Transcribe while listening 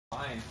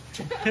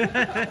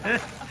Hi.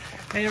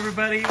 Hey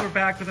everybody, we're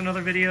back with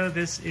another video.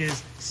 This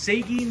is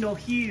Seigi no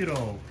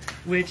Hiro,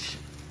 which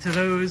to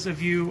those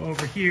of you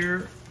over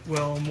here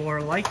will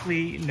more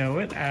likely know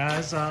it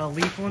as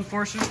Lethal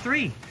Enforcers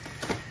 3.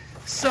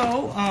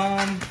 So,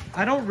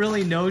 I don't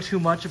really know too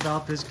much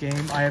about this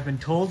game. I have been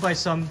told by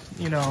some,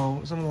 some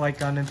of the light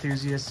gun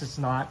enthusiasts it's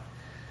not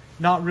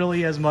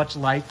really as much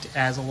liked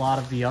as a lot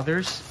of the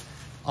others.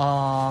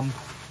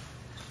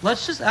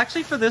 Let's just,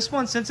 actually for this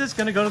one, since it's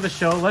going to go to the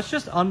show, let's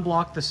just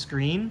unblock the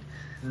screen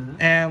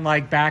and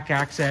like back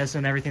access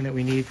and everything that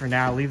we need for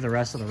now. Leave the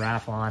rest of the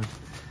wrap on.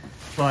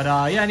 But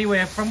yeah,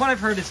 anyway, from what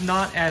I've heard, it's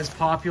not as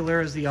popular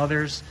as the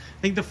others.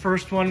 I think the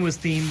first one was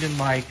themed in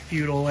like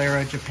feudal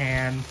era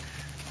Japan.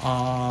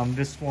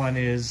 This one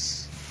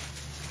is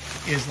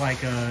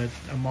like a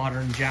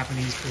modern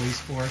Japanese police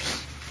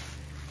force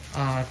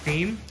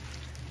theme.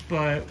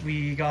 But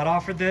we got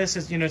offered this.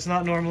 As, it's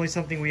not normally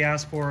something we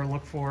ask for or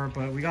look for,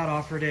 but we got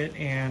offered it,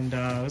 and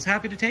I was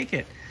happy to take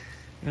it.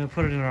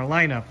 Put it in our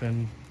lineup,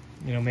 and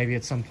maybe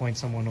at some point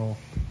someone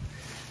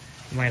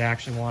might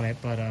actually want it.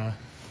 But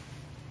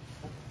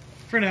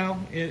for now,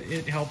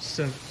 it helps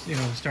to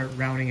start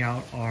rounding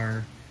out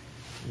our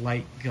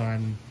light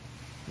gun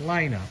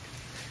lineup.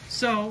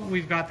 So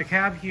we've got the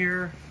cab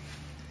here,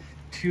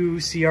 2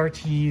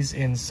 CRTs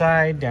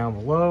inside down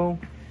below.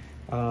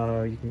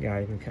 You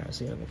can kind of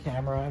see it on the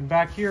camera. And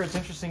back here, it's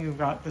interesting. We've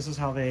got, this is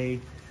how they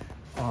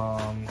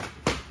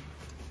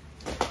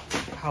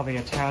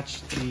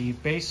attach the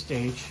base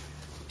stage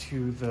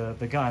to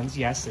the guns.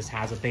 Yes, this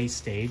has a base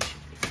stage.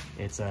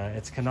 It's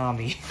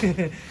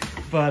KONAMI,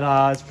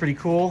 but it's pretty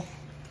cool.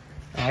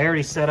 I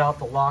already set out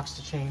the locks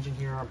to change in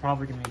here. I'm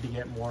probably gonna need to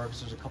get more because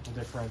there's a couple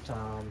different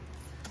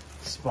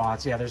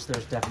spots. Yeah, there's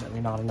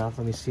definitely not enough.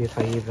 Let me see if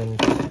I even.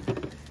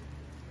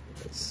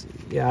 Let's see.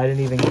 Yeah, I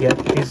didn't even get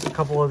these. A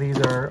couple of these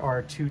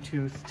are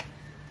two-toothed.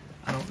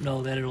 I don't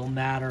know that it'll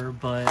matter,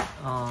 but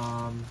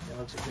it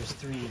looks like there's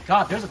 3.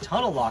 God, there's a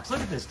ton of locks.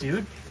 Look at this,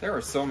 dude. There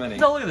are so many.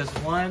 No, look at this.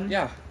 1.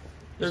 Yeah.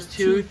 There's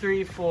 2,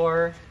 3,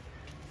 4,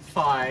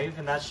 5,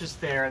 and that's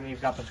just there. And then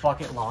you've got the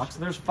bucket locks.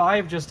 And there's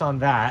 5 just on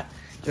that.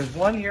 There's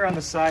 1 here on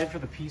the side for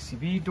the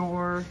PCB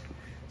door,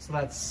 so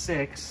that's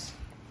 6.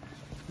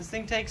 This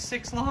thing takes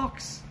 6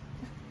 locks.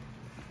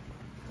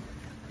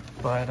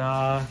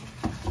 But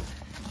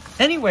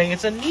anyway,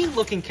 it's a neat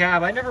looking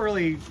cab. I never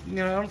really, I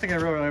don't think I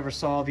really ever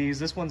saw these.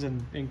 This one's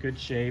in good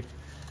shape.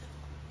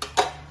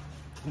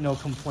 No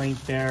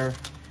complaint there.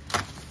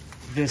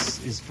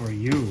 This is for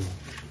you.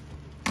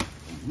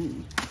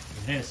 Ooh,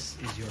 this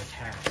is your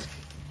task.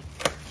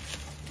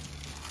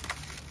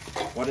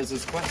 What is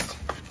his quest?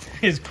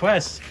 His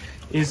quest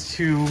is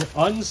to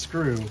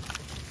unscrew.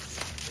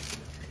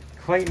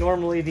 Quite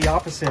normally the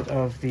opposite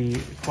of the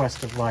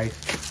quest of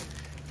life.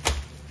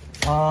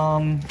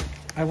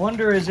 I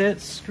wonder, is it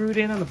screwed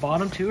in on the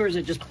bottom too, or is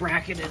it just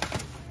bracketed?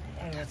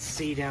 Let's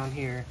see down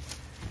here.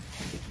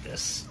 Get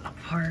this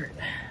apart.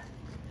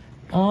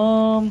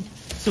 So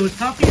it's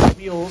got these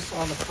wheels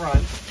on the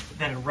front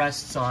that it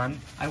rests on.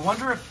 I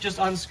wonder if just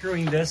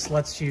unscrewing this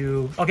lets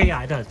you. Okay,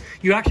 yeah, it does.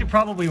 You actually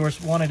probably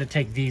wanted to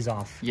take these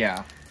off.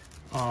 Yeah.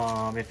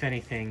 If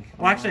anything.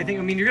 Well, actually,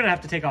 you're gonna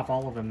have to take off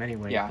all of them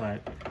anyway. Yeah.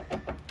 But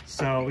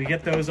so we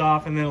get those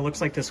off, and then it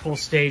looks like this whole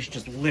stage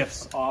just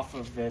lifts off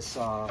of this.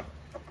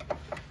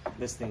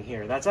 This thing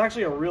here. That's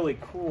actually a really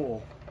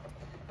cool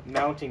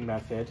mounting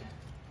method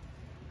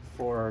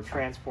for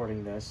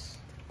transporting this.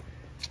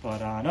 But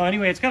no,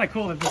 anyway, it's kind of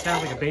cool that this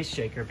has like a base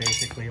shaker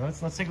basically.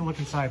 Let's take a look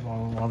inside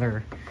while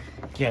they're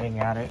getting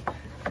at it.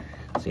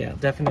 So yeah,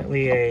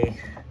 definitely a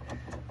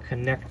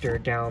connector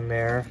down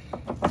there.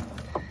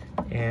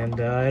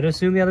 And I'd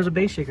assume, yeah, there's a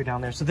base shaker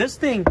down there. So this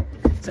thing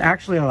is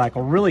actually like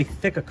a really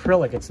thick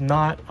acrylic. It's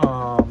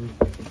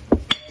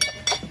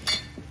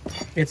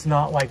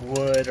not like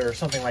wood or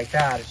something like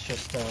that. It's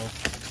just a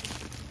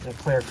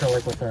clear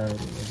acrylic with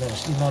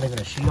not even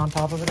a sheet on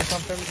top of it or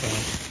something.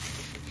 So.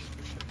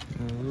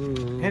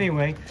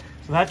 Anyway,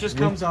 so that just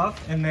comes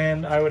off, and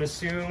then I would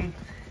assume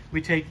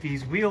we take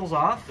these wheels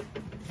off,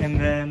 and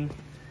then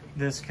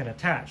this can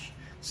attach.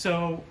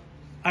 So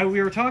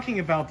we were talking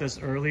about this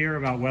earlier,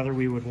 about whether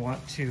we would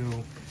want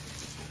to,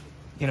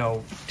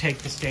 take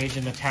the stage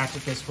and attach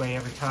it this way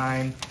every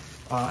time.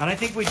 And I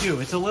think we do.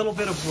 It's a little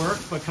bit of work,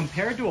 but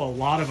compared to a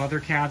lot of other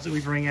cabs that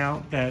we bring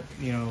out, that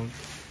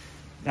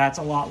that's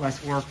a lot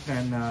less work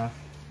than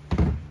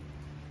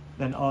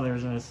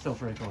others, and it's still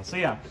pretty cool. So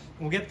yeah,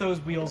 we'll get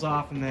those wheels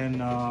off and then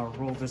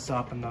roll this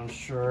up, and I'm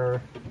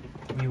sure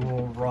we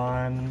will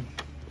run.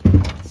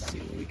 Let's see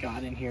what we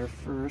got in here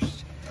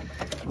first.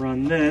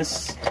 Run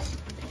this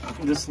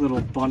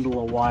little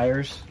bundle of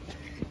wires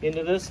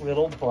into this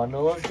little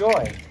bundle of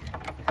joy.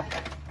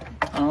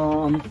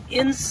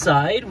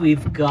 Inside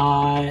we've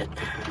got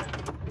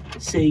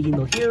Seigi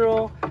no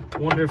Hiro. I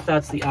wonder if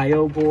that's the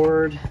I/O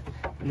board.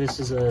 And this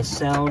is a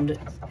sound.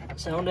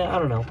 I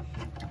don't know.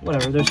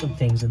 Whatever. There's some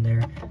things in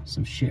there.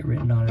 Some shit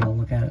written on it. I'll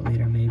look at it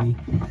later, maybe.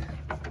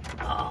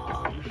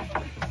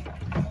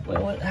 Wait,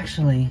 what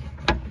actually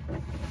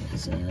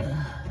is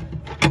a?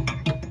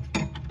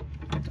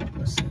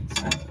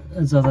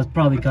 And so that's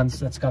probably gun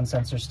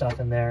sensor stuff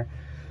in there.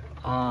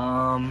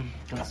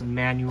 Got some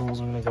manuals.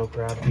 I'm gonna go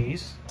grab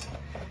these.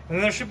 And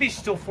then there should be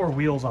still 4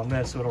 wheels on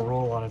this, so it'll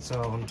roll on its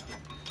own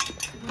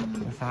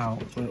without.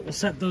 But we'll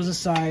set those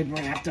aside. We're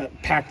gonna have to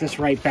pack this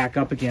right back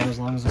up again as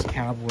long as this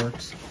cab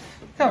works.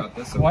 Got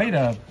quite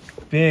a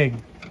big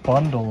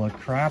bundle of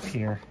crap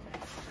here.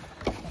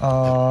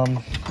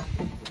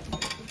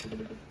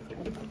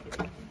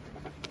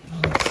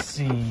 Let's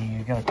see.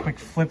 I got a quick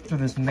flip through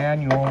this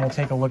manual, and we'll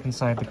take a look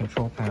inside the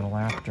control panel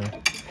after.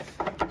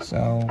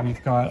 So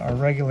we've got our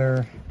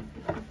regular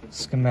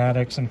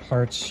schematics and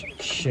parts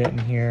shit in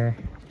here.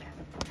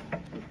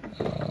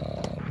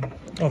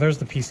 Oh, there's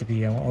the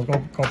PCB. I'll go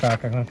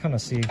back. I'm gonna kind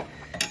of see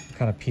what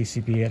kind of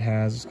PCB it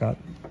has. It's got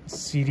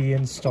CD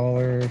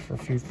installer for a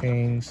few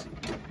things.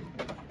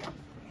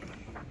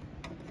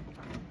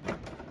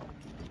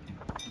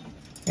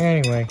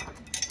 Anyway,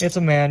 it's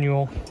a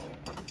manual.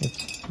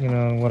 It's, you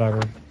know,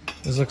 whatever.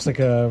 This looks like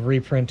a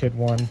reprinted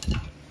one.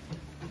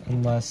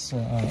 Unless,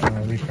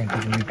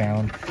 reprinted,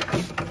 rebound.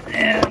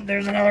 And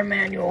there's another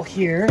manual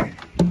here.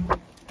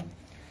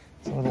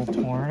 It's a little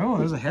torn. Oh,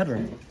 there's a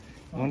header.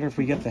 I wonder if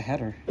we get the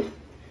header.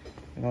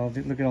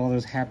 Look at all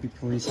those happy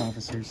police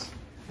officers.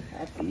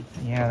 Happy?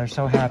 Yeah, they're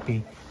so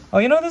happy. Oh,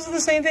 you know, this is the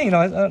same thing. You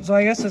know, so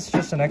I guess it's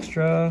just an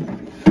extra.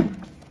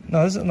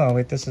 No,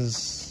 this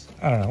is.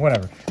 I don't know.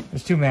 Whatever.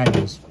 There's 2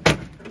 manuals.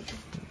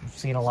 I've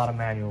seen a lot of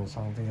manuals.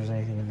 I don't think there's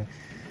anything in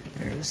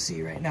there to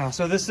see right now.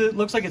 So this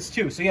looks like it's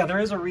 2. So yeah, there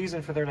is a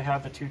reason for there to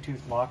have the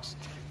 2-tooth locks.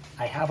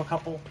 I have a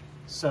couple,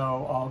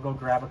 so I'll go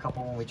grab a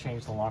couple when we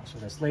change the locks for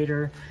this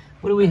later.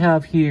 What do we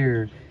have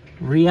here?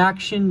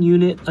 Reaction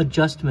unit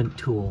adjustment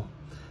tool.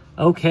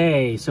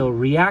 Okay, so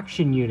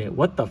reaction unit.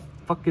 What the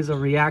fuck is a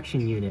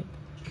reaction unit?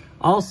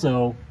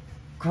 Also,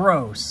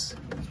 gross.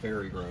 It's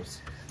very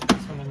gross.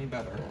 This one any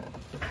better?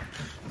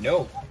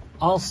 No.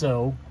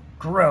 Also,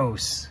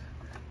 gross.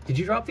 Did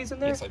you drop these in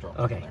there? Yes, I dropped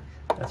them in there.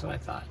 That's what I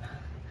thought.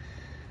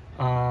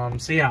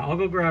 So yeah, I'll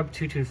go grab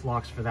 2-tooth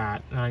locks for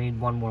that. And I need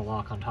 1 more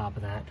lock on top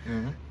of that.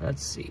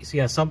 Let's see. So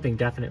yeah, something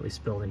definitely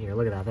spilled in here.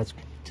 Look at that. That's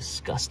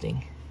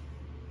disgusting.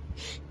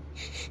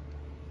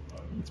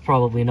 It's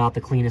probably not the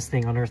cleanest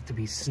thing on earth to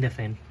be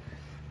sniffing.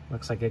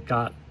 Looks like it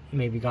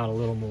maybe got a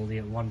little moldy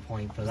at one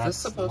point, but that's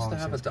Is this supposed to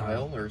have a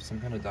dial or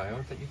some kind of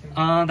diode that you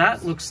can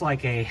that looks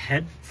like a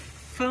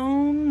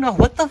headphone. No,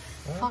 what the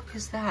fuck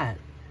is that?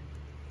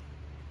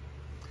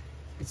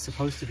 It's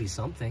supposed to be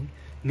something.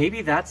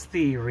 Maybe that's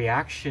the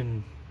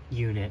reaction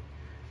unit.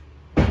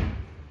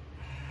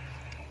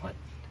 What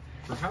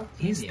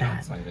is that?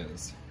 Outside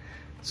is.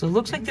 So it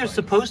looks like there's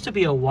supposed to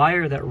be a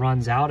wire that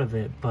runs out of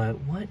it, but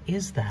what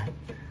is that?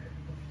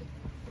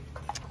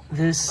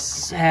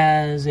 This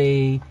has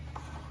a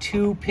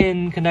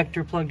 2-pin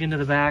connector plugged into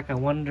the back. I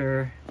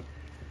wonder,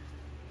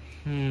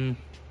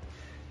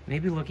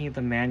 maybe looking at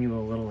the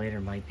manual a little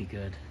later might be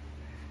good.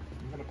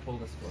 I'm gonna pull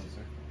this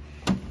closer.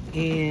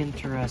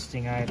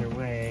 Interesting either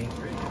way.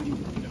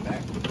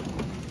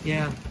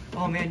 Yeah.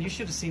 Oh man, you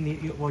should have seen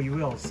the, well, you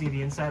will see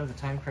the inside of the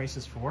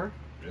TimeCrisis 4.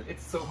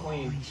 It's so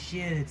clean. Holy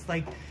shit, it's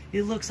like,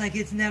 it looks like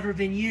it's never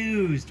been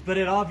used, but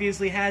it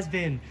obviously has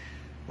been.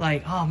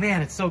 Like, oh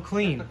man, it's so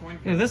clean.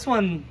 You know, this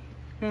one,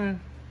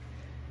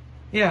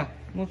 yeah,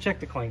 we'll check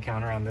the coin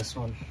counter on this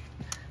one.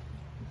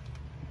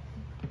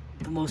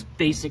 The most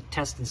basic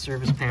test and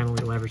service panel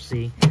you'll ever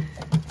see.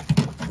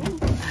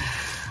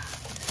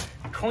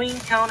 Coin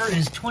counter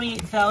is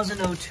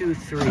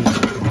 28,023.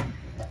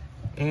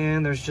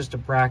 And there's just a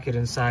bracket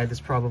inside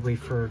that's probably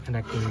for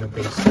connecting the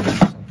base or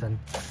something.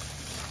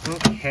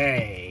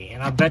 Okay,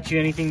 and I'll bet you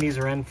anything these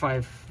are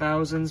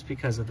N5000s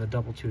because of the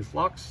double tooth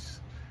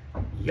locks.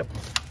 Yep.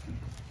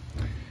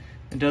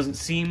 It doesn't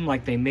seem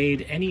like they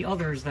made any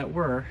others that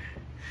were.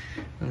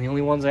 And the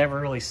only ones I ever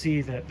really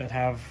see that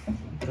have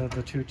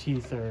the 2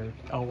 teeth are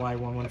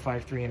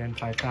LY1153 and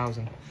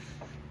N5000.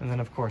 And then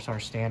of course our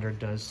standard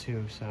does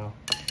too, so.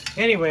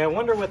 Anyway, I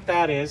wonder what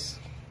that is.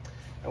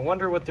 I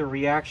wonder what the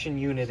reaction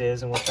unit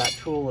is and what that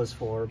tool is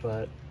for,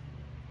 but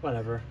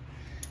whatever.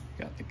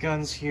 Got the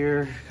guns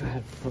here. Go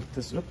ahead, flip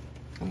this up.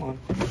 Come on.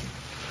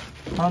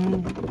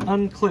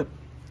 Unclip.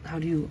 How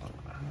do you...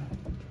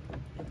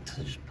 does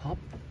it just pop?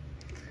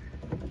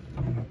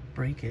 I'm gonna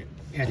break it.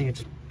 Yeah, I think it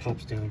just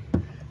pops down.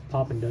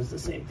 Popping does the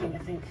same thing, I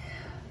think.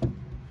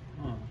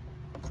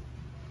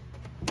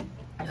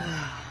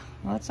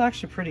 Well, that's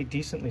actually pretty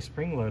decently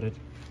spring-loaded.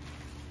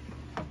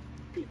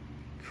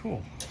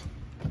 Cool.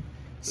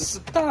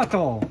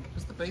 Stato!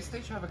 Does the base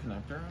stage have a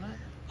connector on it?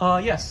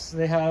 Yes,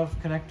 they have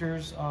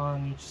connectors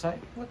on each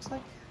side, looks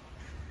like.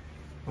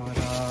 But,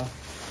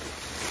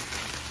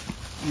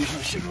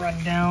 usually should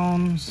run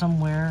down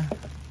somewhere.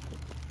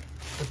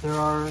 But there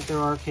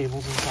are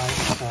cables inside,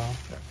 so.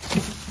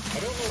 I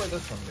don't know where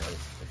this one goes.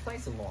 It's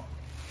nice and long.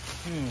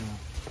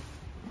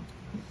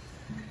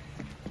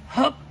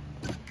 Hup!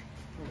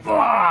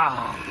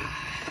 Ah!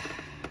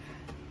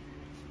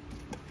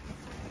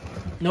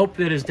 Nope,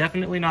 it is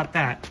definitely not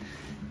that.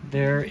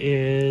 There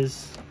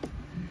is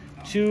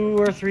two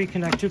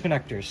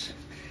connectors.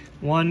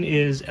 One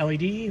is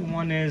LED,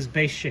 one is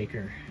base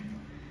shaker.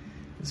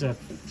 It's a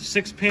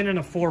 6-pin and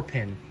a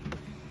 4-pin.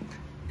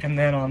 And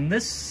then on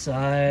this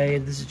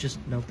side, this is just,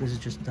 nope, this is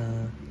just,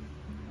 I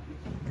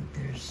think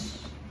there's,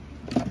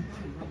 yeah,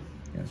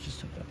 it's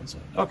just hooked up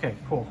inside. Okay,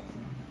 cool.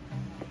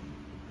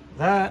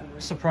 That,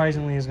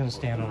 surprisingly, is going to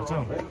stand on its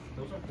own.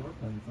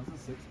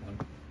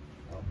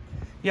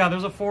 Yeah,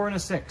 there's a 4 and a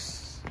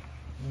 6.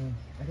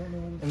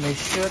 And they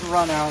should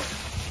run out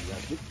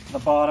the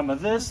bottom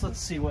of this. Let's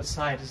see, what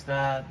side is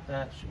that?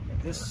 That should be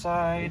this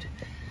side.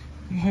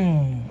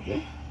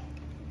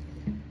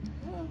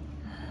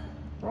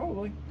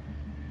 Probably.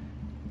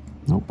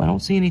 Nope, I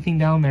don't see anything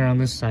down there on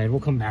this side. We'll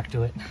come back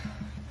to it.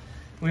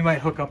 We might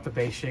hook up the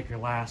bass shaker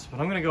last, but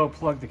I'm gonna go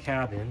plug the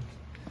cab in.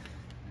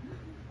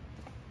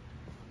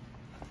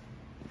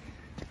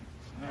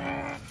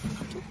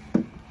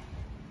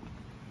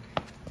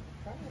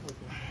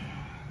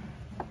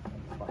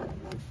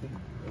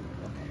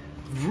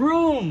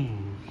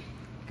 Vroom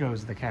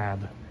goes the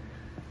cab.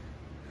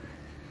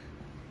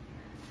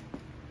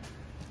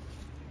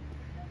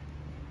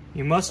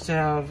 You must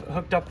have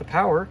hooked up the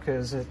power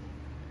because it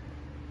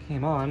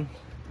came on.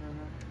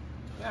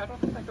 Yeah, I don't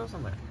think that goes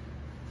on there.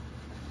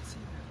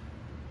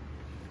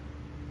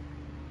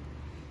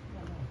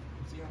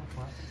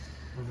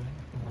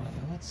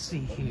 Let's see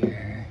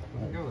here.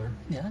 Go there.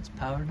 Yeah, it's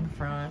powered in the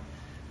front.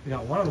 We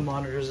got one of the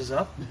monitors is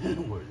up.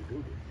 Where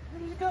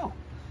did it go?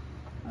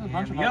 There's a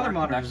bunch of the other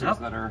monitor's up.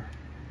 that are.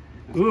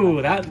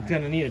 Ooh, that's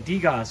gonna need a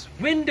DGOS.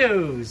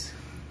 Windows!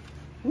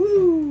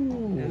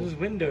 Woo! This is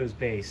Windows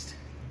based.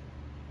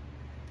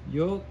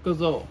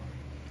 Yokozo.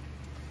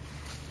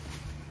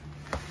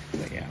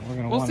 But yeah, we're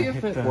gonna We'll want see to if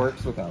hit it the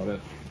works without it.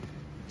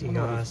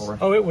 DGOS.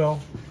 Oh, it will.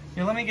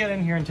 Yeah, let me get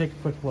in here and take a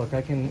quick look.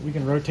 We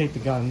can rotate the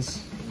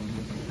guns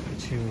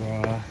to.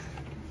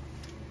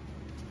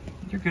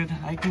 You're good.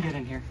 I can get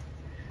in here.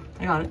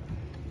 I got it.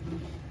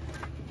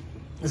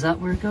 Is that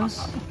where it goes?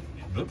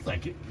 Looks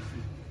like it.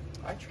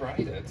 I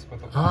tried it, but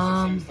the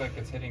plastic seems like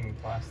it's hitting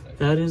plastic.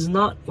 That is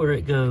not where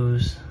it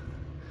goes.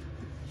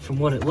 From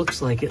what it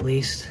looks like, at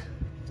least.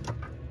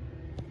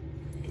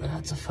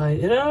 That's a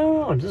 5.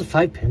 No, it's a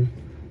 5-pin.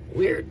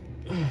 Weird.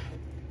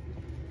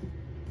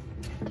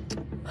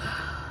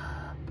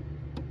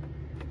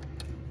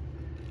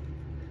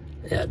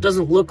 Yeah, it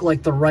doesn't look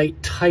like the right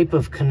type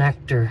of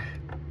connector.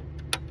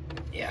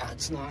 Yeah,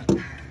 it's not.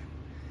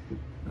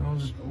 I'll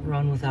just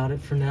run without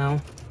it for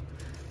now.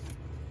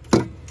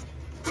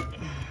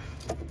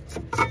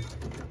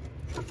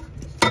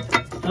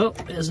 Oh,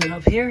 is it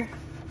up here?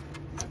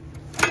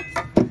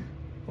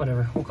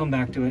 Whatever, we'll come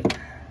back to it.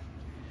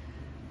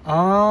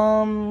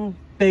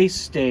 Base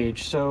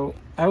stage. So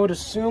I would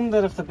assume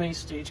that if the base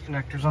stage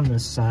connector's on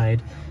this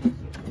side,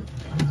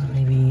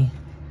 maybe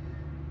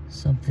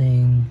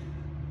something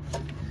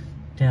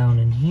down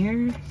in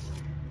here.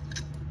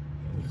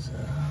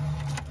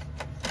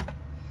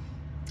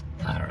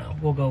 I don't know.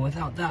 We'll go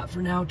without that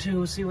for now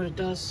too. See what it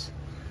does.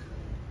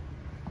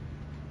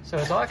 So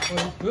it's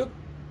actually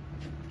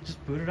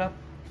just boot it up.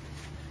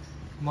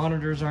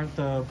 Monitors aren't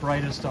the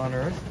brightest on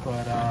earth,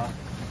 but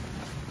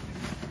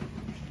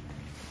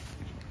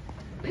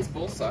At least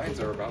both sides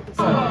are about the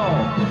same.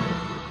 Oh.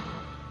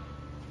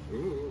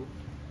 Ooh.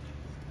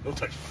 No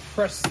touch.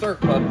 Press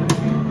start button.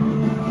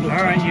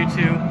 all right, you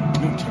two.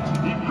 No touch.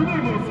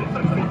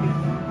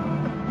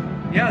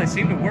 Yeah, they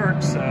seem to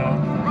work. So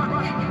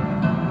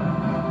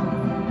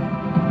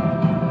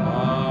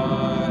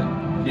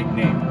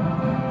Nickname.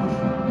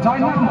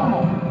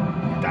 Dynamo.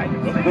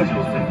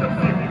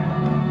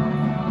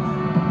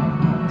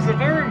 if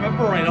I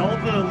remember right, all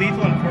the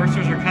Lethal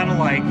Enforcers are kind of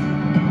like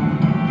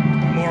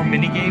more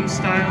mini game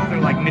style.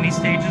 They're like mini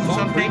stages or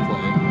something.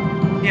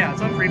 Yeah,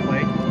 it's on free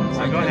play.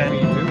 So go ahead.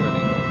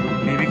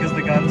 Maybe because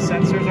the gun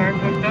sensors aren't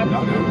hooked up?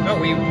 No,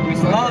 we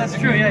saw. Oh, that's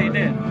true. Yeah, you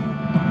did.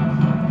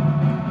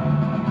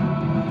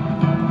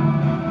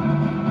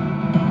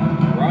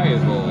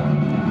 Rival.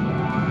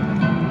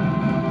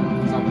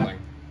 Something.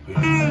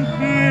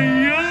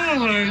 Yeah,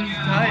 I'm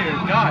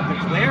tired. God, the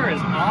glare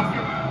is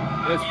awful.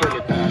 It's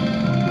pretty bad.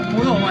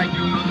 Well, like,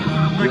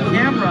 the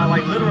camera,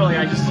 like, literally,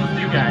 I just see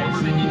you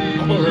guys.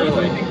 Oh,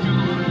 really?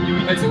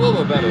 It's a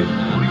little bit better.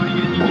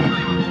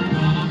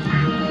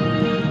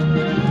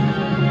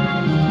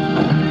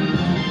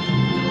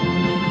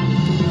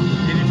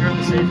 Did you turn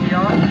the safety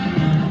on?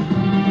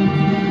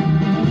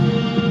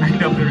 I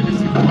know we were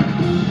just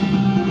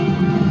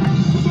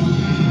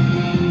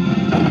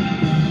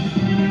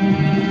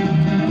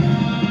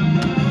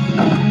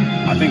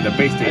I think the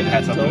base station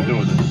had something to do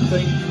with it. I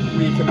think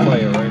we can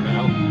play it right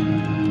now.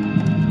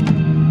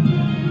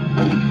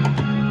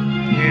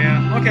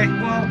 Yeah, okay,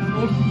 well,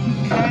 we'll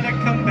kind of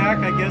come back,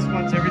 I guess,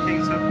 once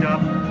everything's hooked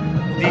up.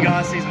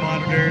 DGOS these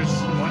monitors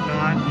and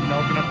whatnot, and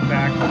open up the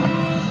back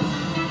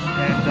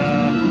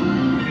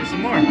and do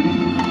some more.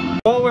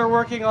 While we're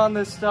working on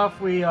this stuff,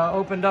 we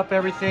opened up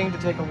everything to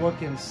take a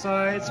look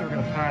inside, so we're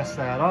going to pass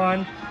that on.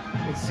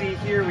 You can see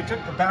here, we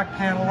took the back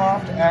panel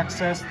off to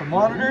access the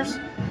monitors.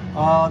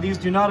 These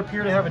do not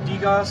appear to have a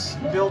DGOS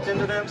built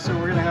into them, so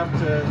we're going to have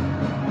to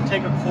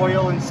take a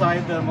coil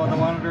inside them on the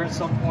monitor at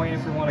some point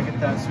if we want to get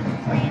that super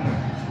clean.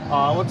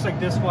 Looks like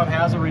this one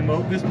has a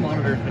remote. This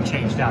monitor's been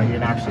changed out. You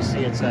can actually see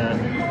it's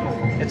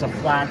a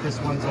flat. This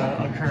one's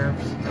a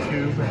curved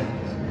tube.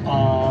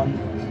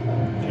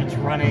 It's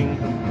running.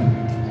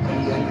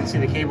 You can see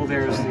the cable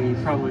there is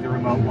probably the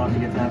remote. We'll have to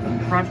get that from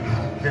the front.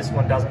 This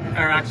one doesn't,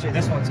 or actually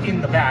this one's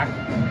in the back.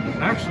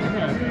 Actually, I'm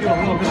gonna do a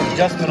little bit of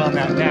adjustment on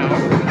that now.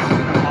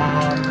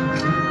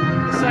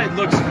 This side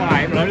looks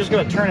fine, but I'm just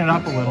gonna turn it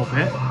up a little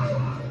bit.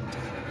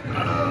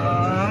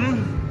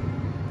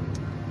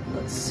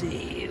 Let's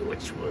see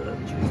which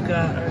ones we've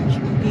got.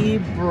 RGB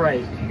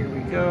bright. Here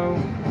we go.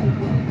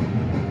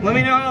 Let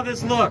me know how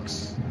this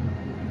looks.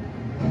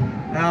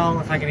 Well,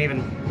 if I can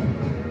even.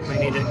 I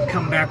need to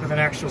come back with an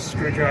actual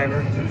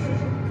screwdriver.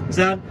 Is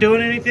that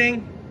doing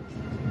anything?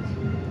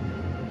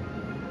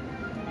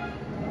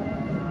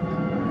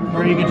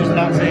 Or you can just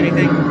not say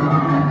anything?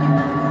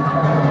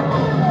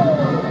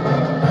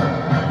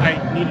 I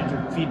needed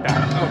your feedback.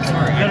 Oh,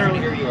 sorry. I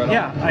didn't hear you at all.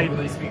 Yeah,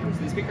 These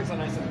speakers are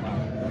nice and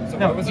loud. So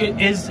no, what was it?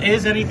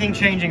 Is anything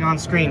changing on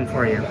screen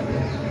for you?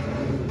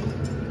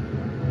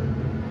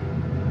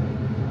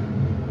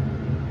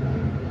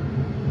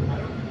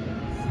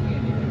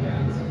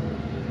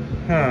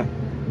 Huh.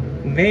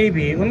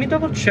 Maybe. Let me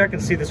double check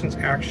and see if this one's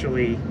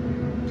actually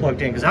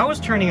plugged in. Because I was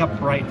turning up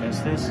brightness.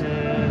 This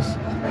is...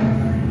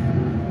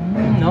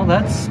 No,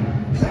 that's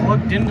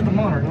plugged into the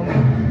monitor. Let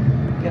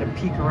me get a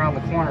peek around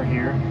the corner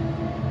here.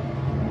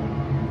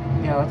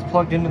 Yeah, that's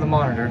plugged into the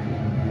monitor.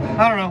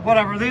 I don't know.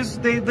 Whatever.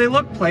 They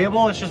look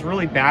playable. It's just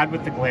really bad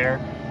with the glare.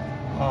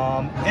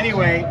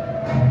 Anyway,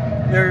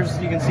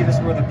 you can see this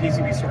is where the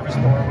PCB service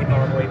door would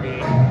normally be.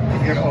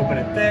 If you're going to open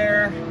it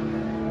there.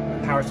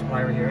 Power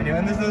supply right here.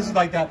 And this is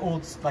like that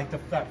old, like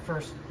that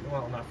first,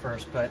 well, not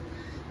first, but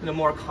the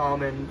more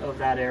common of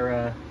that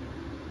era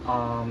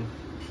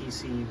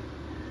PC-based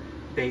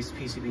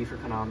PCB for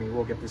Konami.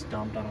 We'll get this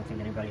dumped. I don't think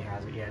anybody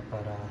has it yet,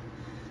 but it'd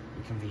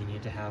be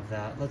convenient to have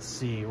that. Let's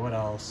see, what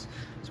else?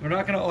 So we're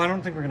not gonna, I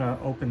don't think we're gonna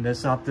open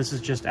this up. This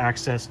is just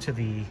access to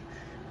the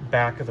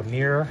back of the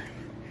mirror.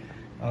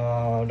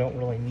 Don't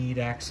really need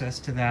access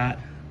to that.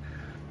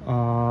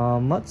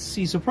 Let's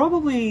see, so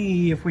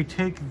probably if we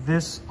take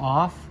this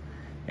off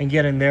and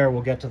get in there,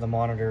 we'll get to the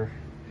monitor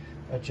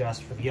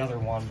adjust for the other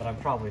one, but I'm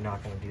probably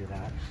not going to do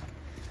that.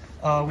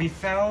 We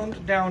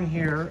found down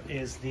here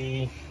is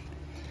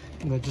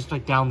just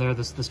like down there,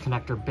 this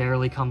connector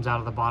barely comes out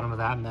of the bottom of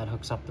that, and that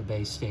hooks up the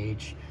base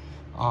stage.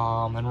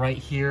 And right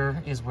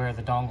here is where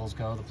the dongles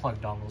go, the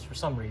plug dongles, for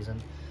some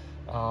reason.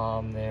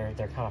 They're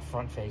kind of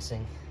front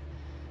facing.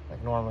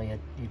 Like normally, I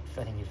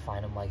think you'd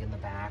find them like in the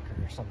back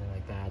or something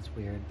like that. It's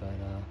weird, but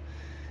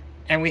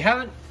and we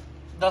haven't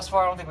thus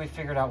far. I don't think we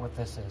figured out what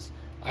this is.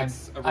 I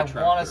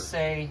want to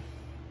say,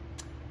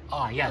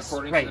 yes,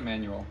 according right, to the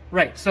manual.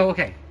 Right. So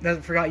okay, I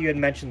forgot you had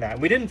mentioned that.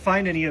 We didn't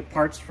find any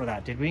parts for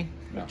that, did we?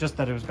 No. Just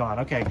that it was gone.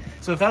 Okay.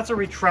 So if that's a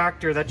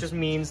retractor, that just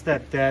means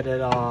that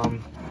it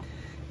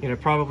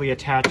probably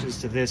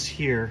attaches to this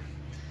here.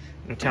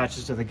 It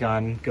attaches to the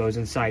gun, goes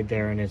inside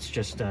there, and it's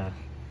just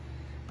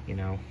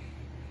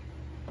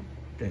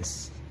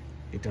this.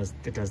 It does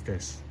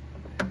this.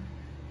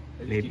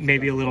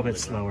 Maybe a little bit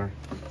slower.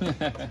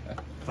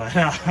 But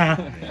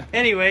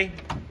anyway,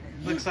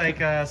 looks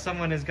like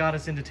someone has got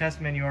us into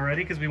test menu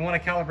already, because we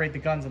want to calibrate the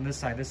guns on this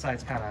side. This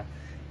side's kind of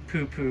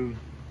poo-poo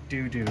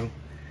doo-doo.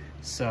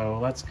 So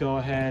let's go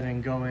ahead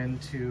and go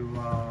into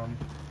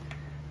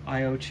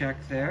IO check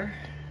there.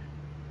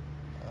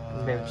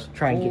 Maybe just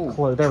try and get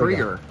close. There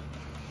trigger.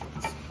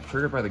 It's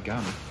triggered by the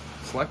gun.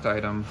 Select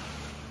item.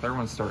 Third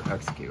one, start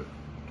execute.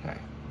 Okay.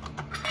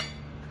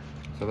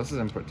 So this is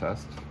input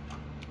test.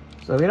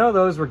 So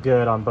those were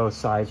good on both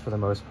sides for the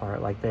most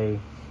part. Like they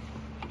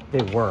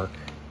work.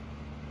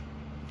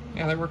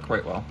 Yeah, they work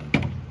quite well.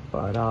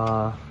 But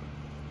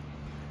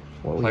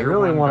what Player we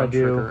really want to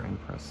do and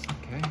press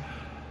OK.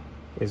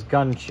 is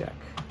gun check.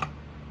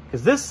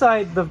 Because this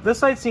side, this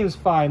side seems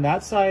fine.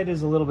 That side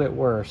is a little bit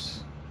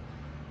worse.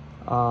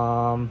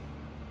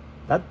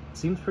 That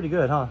seems pretty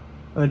good, huh?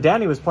 I mean,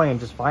 Danny was playing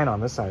just fine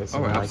on this side.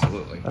 Oh,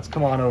 absolutely. Let's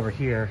come on over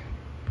here,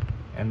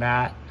 and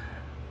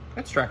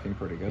it's tracking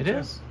pretty good. It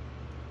is.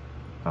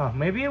 Oh,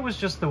 maybe it was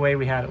just the way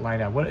we had it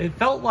lined up. What it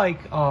felt like,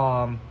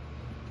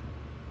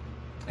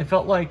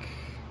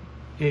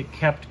 it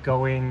kept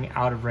going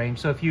out of range.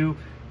 So if you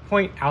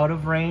point out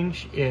of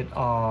range,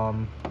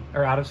 or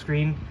out of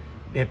screen,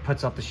 it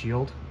puts up the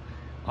shield.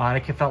 And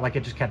it felt like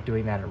it just kept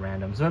doing that at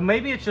random. So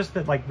maybe it's just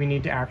that we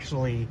need to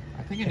actually,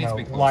 I think it needs to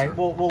be closer.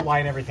 We'll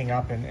line everything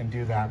up and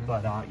do that.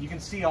 But you can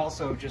see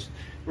also, just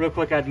real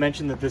quick, I'd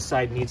mentioned that this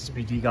side needs to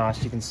be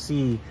degaussed. You can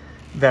see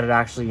that it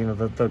actually,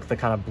 the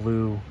kind of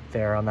blue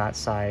there on that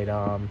side.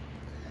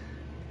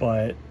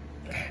 But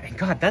and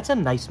God, that's a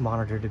nice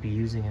monitor to be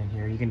using in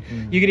here. You can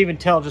even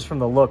tell just from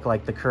the look,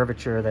 like the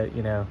curvature, that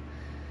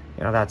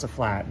that's a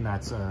flat and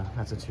that's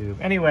a tube.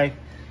 Anyway,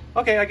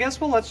 okay, I guess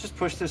let's just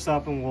push this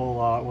up, and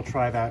we'll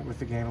try that with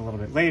the game a little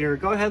bit later.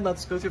 Go ahead,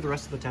 let's go through the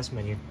rest of the test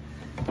menu.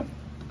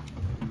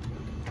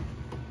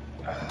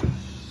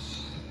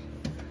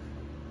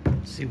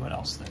 See what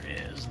else there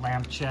is.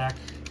 Lamp check.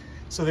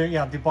 So there,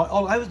 yeah.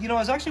 Oh, I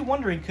was actually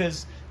wondering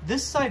because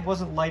this side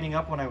wasn't lighting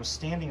up when I was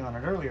standing on it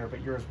earlier,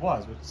 but yours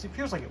was. But it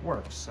appears like it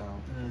works. So,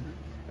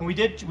 and we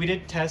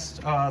did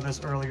test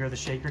this earlier. The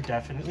shaker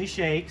definitely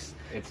shakes.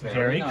 It's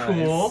very nice.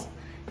 Cool.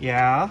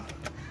 Yeah.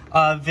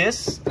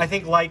 This, I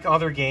think, like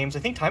other games, I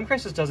think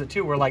TimeCrisis does it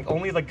too, where like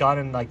only the gun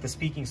and like the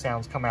speaking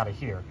sounds come out of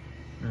here,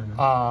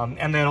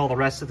 and then all the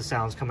rest of the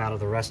sounds come out of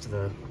the rest of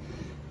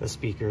the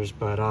speakers.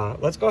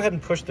 But let's go ahead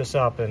and push this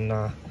up. And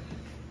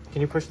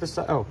can you push this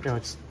up? Oh no,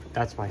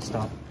 that's my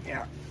stop.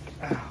 Yeah.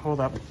 Hold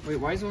up. Wait,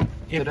 why is it?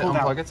 Did it pulled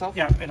unplug out. itself?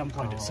 Yeah, it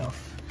unplugged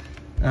itself.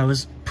 I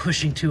was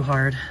pushing too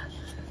hard,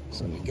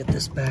 so let me get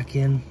this back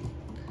in.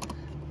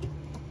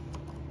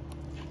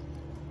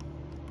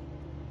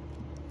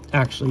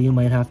 Actually, you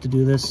might have to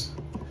do this.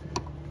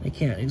 I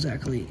can't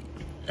exactly.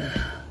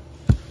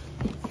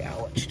 Yeah,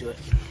 I'll let you do it.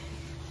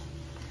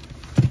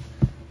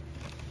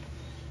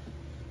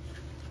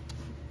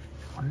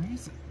 Where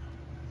is it?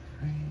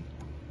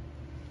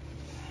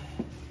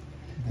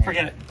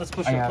 Forget it. Let's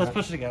push it. Let's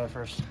push it together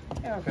first.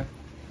 Yeah, okay.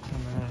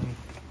 And then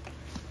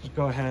just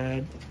go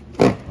ahead.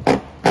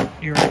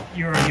 You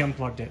already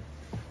unplugged it.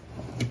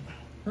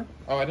 Huh?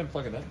 Oh, I didn't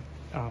plug it in.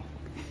 Oh.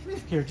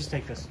 Here, just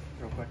take this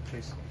real quick,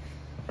 please.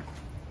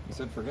 You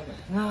said forget it.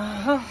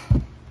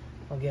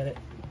 I'll get it.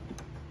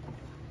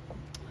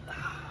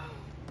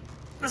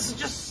 This is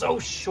just so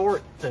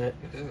short that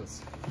It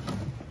is.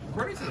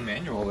 According to the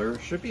manual, there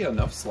should be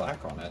enough slack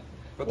on it,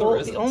 but well,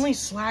 there isn't. the only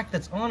slack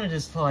that's on it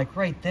is like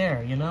right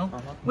there, you know?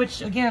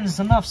 Which again is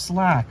enough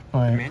slack,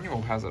 but The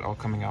manual has it all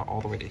coming out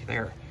all the way to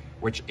there,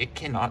 which it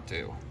cannot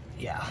do.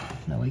 yeah,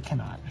 no, we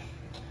cannot.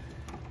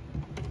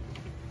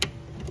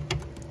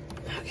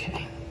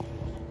 Okay.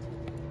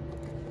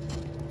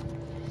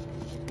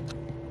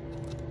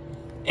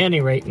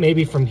 Any rate,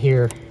 maybe from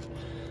here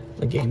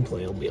the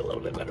gameplay will be a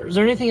little bit better. Is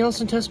there anything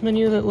else in test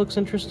menu that looks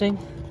interesting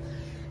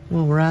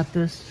while we're at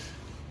this?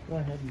 Go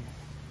ahead.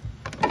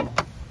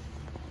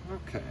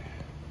 Okay.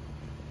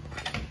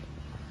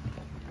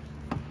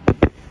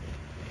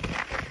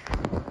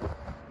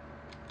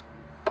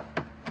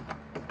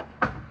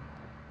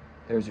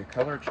 There's your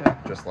color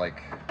check, just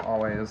like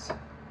always.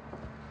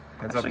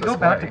 Heads up Actually, display. go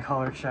back to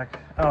color check.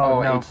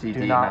 Oh, no, HDD,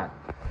 do not.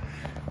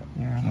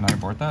 Yeah. Can I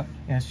abort that?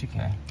 Yes, you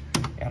can.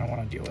 Yeah, I don't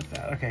want to deal with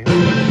that. Okay.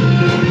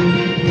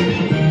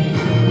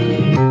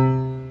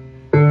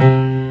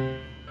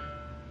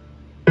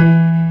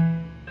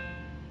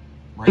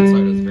 Right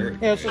side is very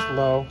Yeah, it's just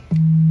low.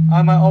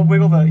 I'll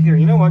wiggle the, here,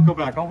 you know what, go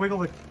back. I'll wiggle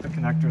the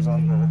connectors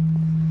on the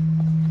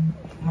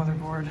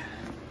motherboard.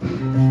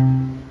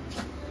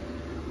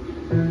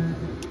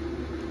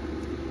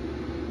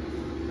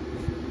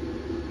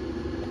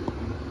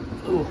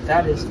 Ooh,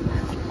 that is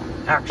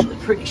actually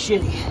pretty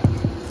shitty.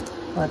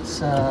 Let's,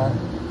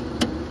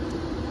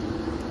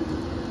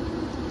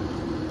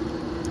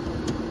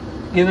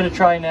 give it a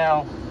try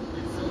now.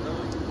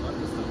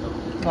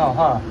 Oh,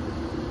 huh.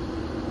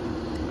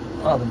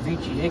 Oh, the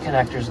VGA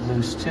connector's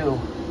loose too.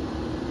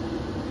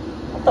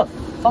 What the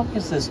fuck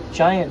is this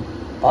giant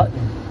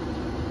button?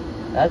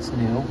 That's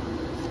new.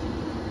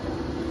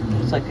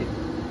 It's like,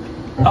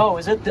 oh,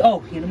 is it?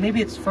 Oh, you know,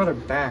 maybe it's further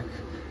back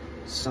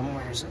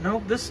somewhere.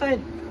 No, this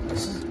side.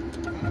 This is.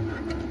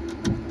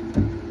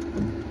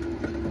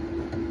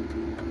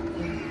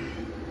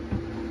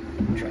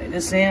 Try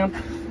this amp.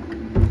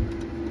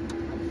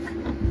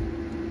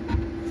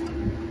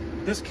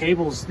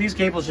 These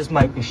cables just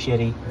might be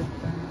shitty.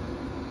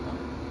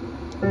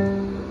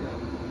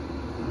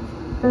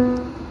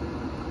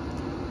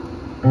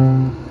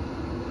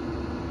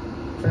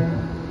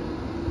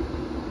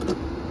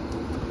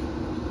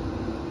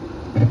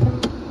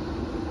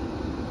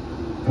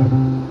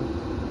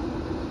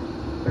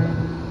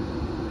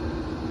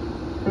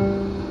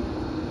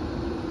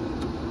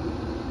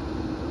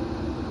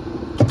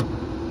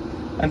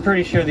 I'm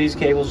pretty sure these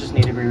cables just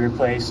need to be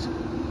replaced.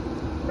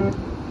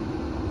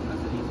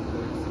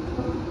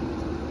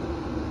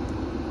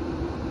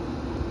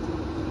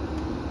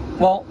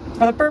 Well,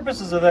 for the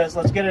purposes of this,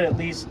 let's get it at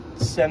least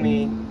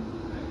semi...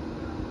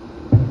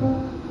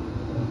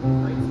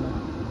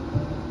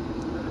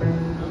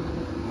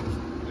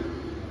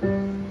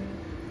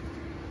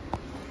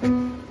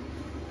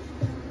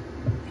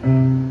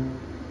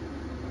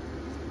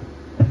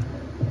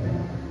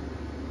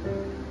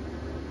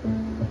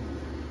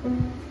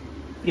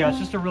 Yeah, it's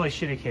just a really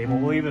shitty cable.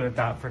 We'll leave it at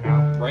that for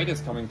now. Right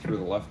is coming through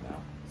the left now,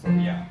 so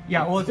yeah.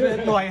 Yeah, well,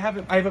 no, I have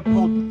it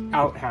pulled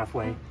out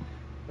halfway.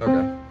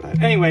 Okay.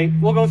 But anyway,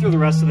 we'll go through the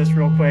rest of this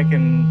real quick,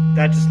 and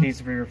that just needs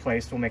to be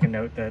replaced. We'll make a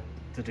note to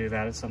do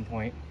that at some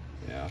point.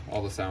 Yeah,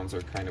 all the sounds are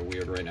kind of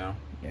weird right now.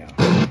 Yeah.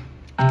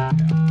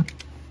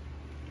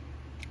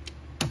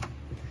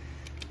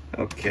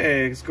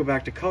 Okay, let's go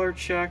back to color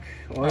check.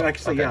 Well,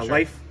 actually, okay,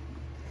 yeah, sure.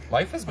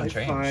 Life has been Life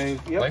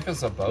changed. 5, yep. Life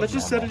is above Let's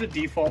just normal. set it to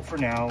default for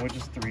now, which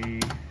is 3.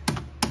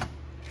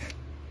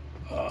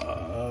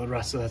 The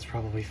rest of that's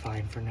probably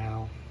fine for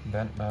now.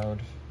 Vent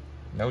mode.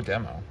 No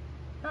demo.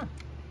 Huh.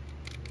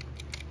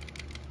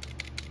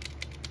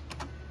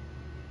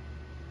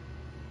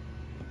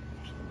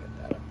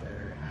 Get that up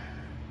there.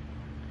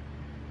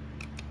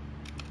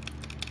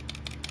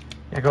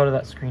 Yeah, go to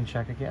that screen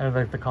check again,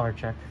 or the color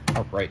check.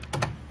 Oh, right.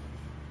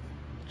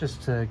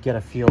 Just to get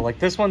a feel. Like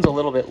this one's a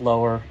little bit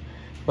lower,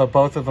 but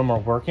both of them are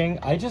working.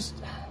 It's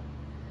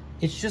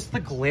just the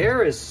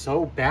glare is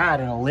so bad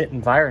in a lit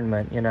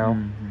environment, you know?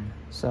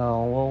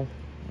 So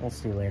we'll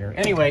see later.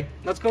 Anyway,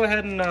 let's go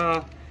ahead and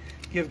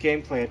give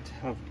gameplay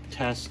a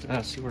test.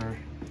 See where,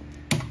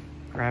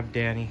 grab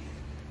Danny.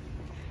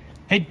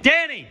 Hey,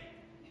 Danny!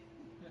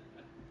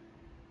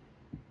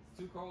 It's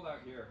too cold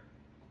out here.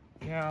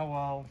 Yeah,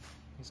 well,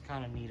 he's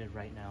kind of needed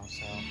right now,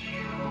 so.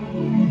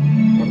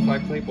 What if I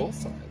play both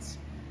sides?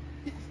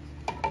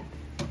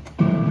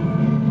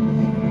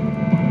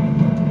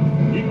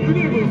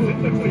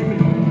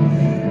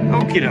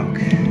 Okie doke.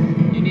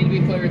 You need to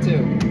be player 2.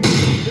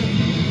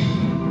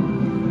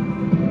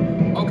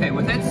 Okay,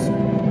 with its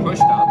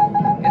pushed up,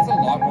 it's a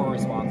lot more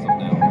responsive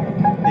now.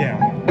 Yeah.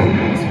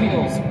 This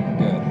feels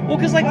good. Well,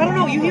 because, like, I don't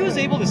know, he was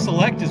able to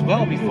select as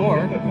well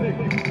before.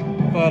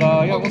 But,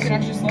 yeah, we can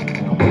actually select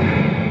now.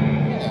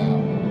 Yeah.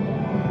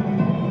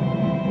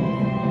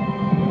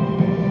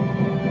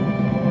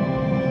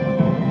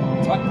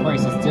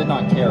 TimeCrisis did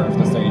not care if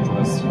the stage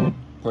was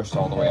pushed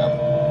all the way up.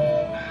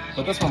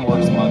 But this one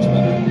works much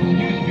better.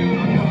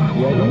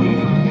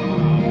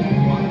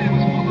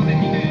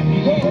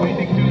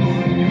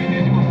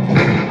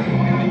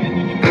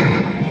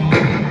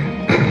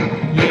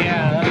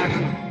 Yeah, that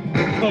actually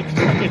looks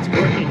like it's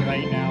working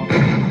right now.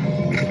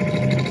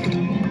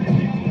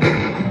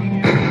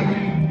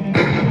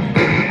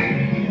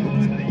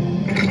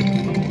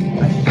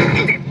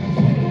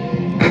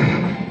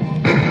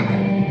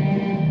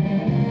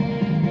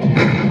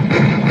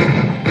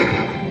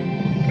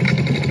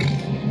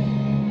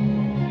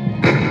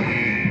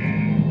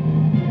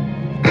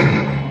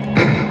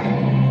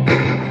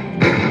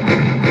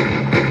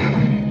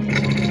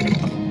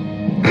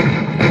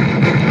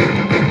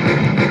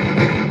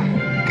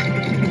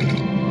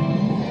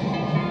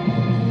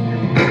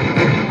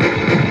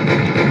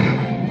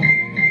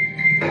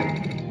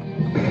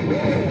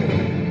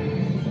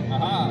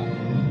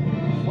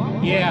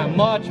 Yeah,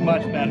 much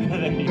better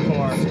than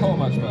before. So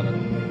much better.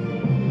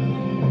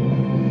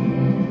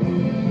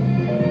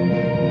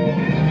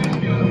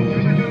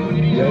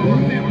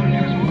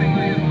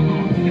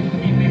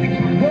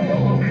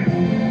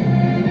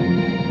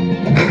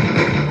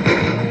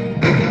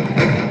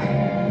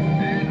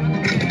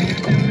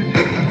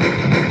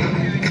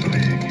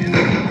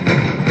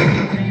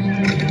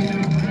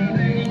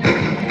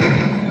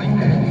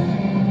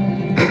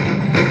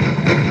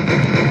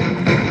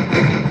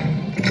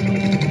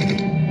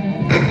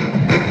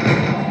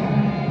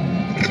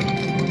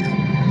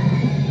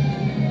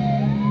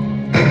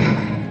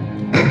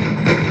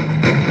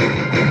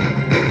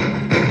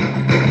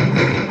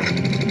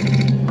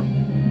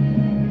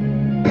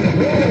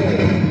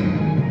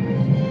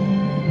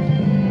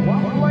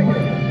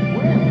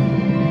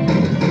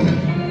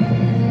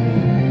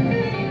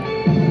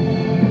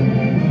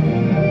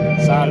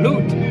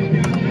 Salute! On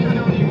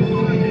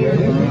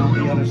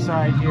the other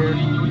side here.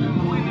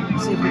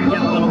 See if we can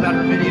get a little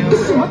better video. Yeah,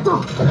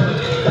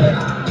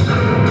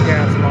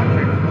 it's a lot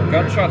quicker.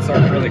 Gunshots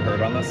aren't really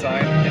heard on this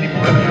side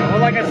anymore. Yeah, well,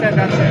 like I said,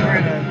 that's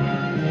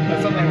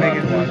That's something we'll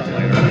have to watch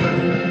later.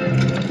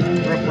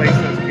 replace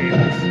those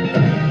cables.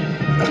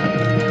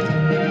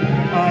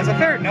 As a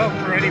fair note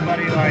for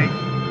anybody like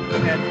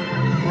that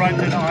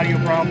runs into audio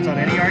problems on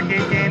any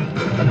arcade game,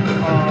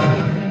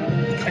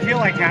 I feel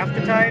like half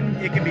the time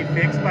it can be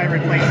fixed by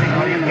replacing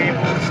audio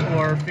cables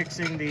or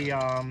fixing the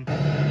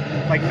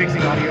like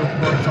fixing audio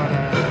ports on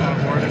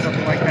a board or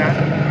something like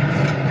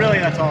that. Really,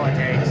 that's all it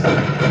takes.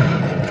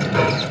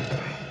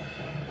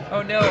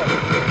 Oh no!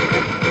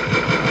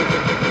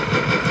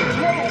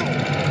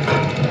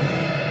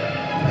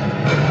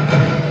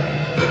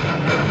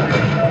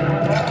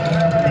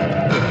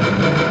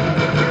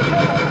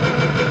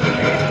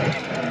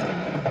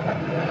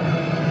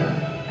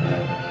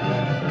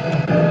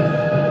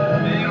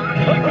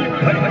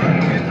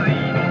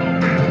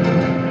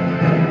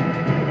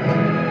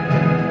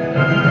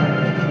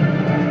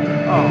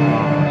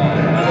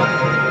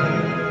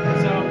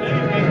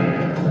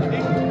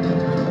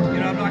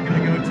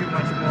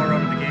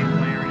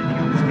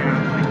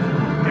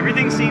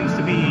 Seems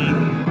to be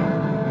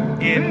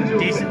in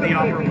decently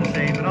operable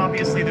shape, and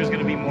obviously there's going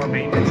to be more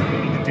maintenance that we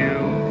need to do,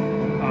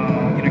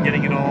 you know,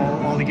 getting it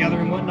all together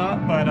and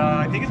whatnot, but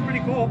I think it's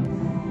pretty cool.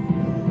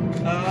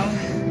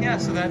 Yeah,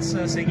 so that's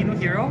Seigi no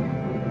Hero,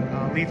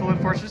 Lethal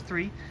Enforcers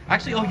 3.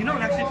 Actually, oh, you know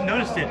what, I actually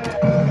noticed it.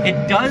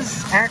 It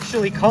does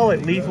actually call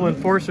it Lethal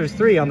Enforcers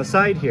 3 on the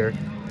side here.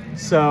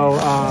 So,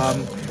 yeah,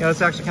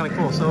 that's actually kind of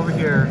cool. So over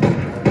here,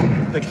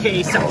 the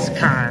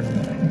K-Satsukan.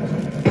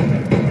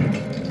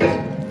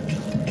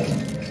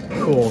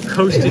 Cool,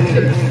 coasting.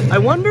 I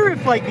wonder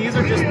if like these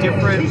are just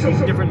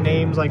different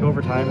names like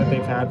over time that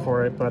they've had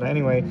for it. But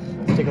anyway,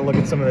 let's take a look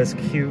at some of this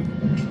cute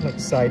like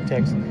side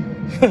text.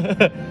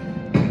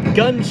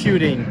 Gun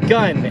shooting,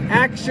 gun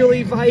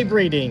actually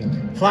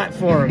vibrating,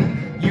 platform.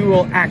 You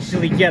will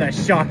actually get a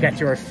shock at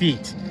your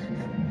feet.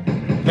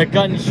 the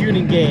gun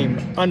shooting game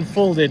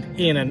unfolded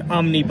in an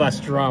omnibus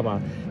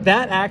drama.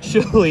 That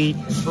actually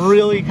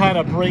really kind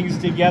of brings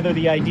together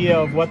the idea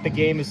of what the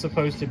game is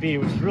supposed to be,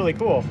 which is really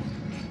cool.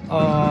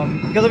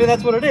 Because I mean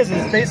that's what it is.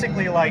 It's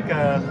basically like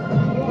a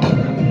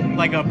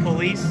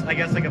police, I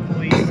guess, like a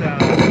police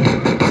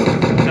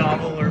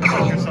novel or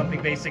book or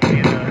something, basically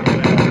in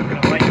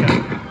a light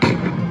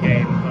gun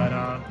game. But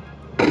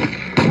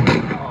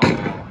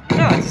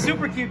no, it's a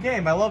super cute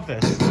game. I love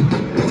this.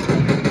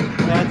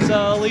 That's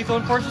Lethal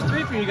Enforcers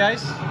 3 for you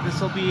guys.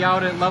 This will be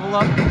out at Level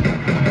Up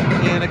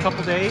in a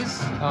couple days,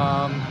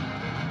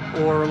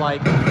 or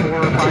like 4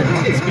 or 5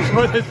 months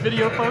before this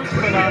video posts.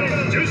 But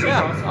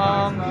yeah,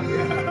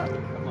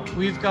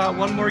 we've got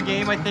one more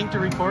game I think to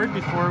record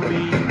before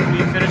we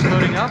finish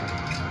loading up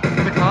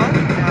for the con.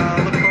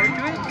 Look forward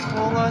to it.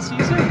 We'll see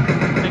you soon.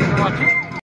 Thanks for watching.